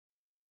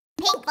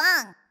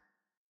Pinkfong.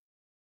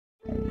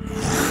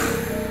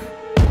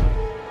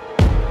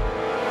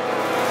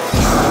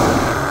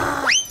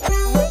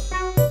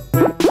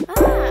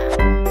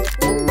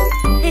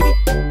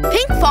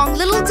 Pinkfong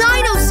Little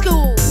Dino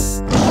School.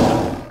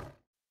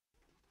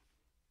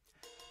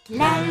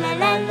 La la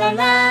la la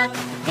la,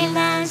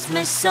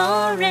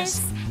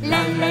 Elasmosaurus.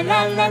 La la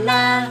la la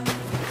la,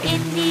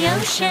 in the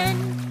ocean.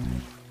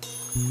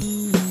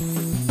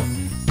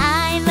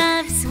 I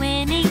love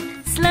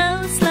swimming,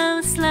 slow,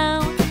 slow,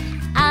 slow.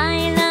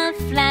 I love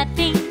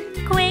flapping,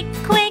 quick,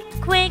 quick,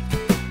 quick.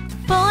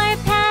 4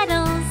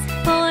 paddles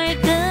for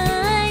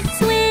good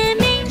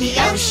swimming. The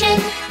ocean,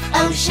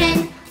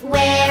 ocean,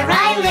 where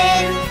I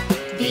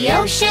live. The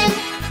ocean,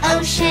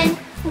 ocean,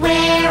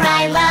 where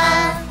I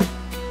love.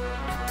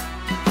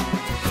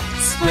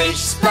 Splish,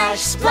 splash,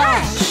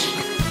 splash.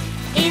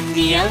 In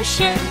the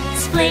ocean,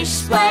 splish,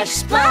 splash,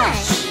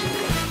 splash.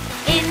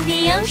 In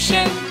the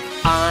ocean.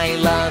 I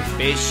love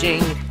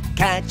fishing,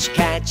 catch,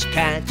 catch,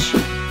 catch.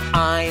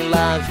 I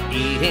love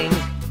eating,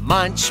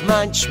 munch,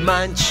 munch,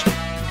 munch.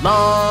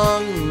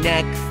 Long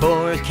neck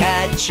for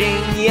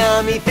catching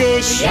yummy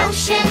fish. The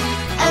ocean,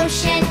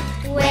 ocean,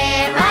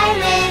 where I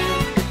live.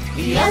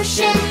 The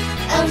ocean,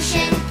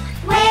 ocean,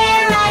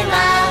 where I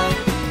love.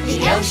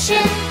 The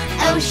ocean,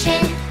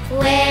 ocean,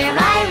 where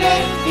I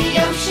live. The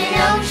ocean,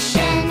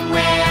 ocean,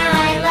 where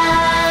I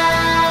love.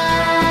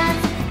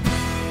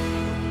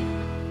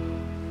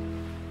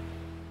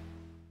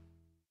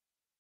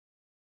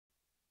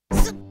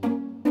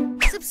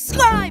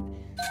 Subscribe!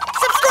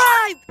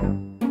 Subscribe!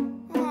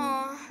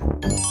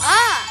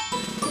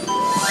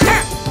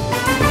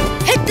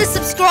 Hit the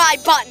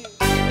subscribe button!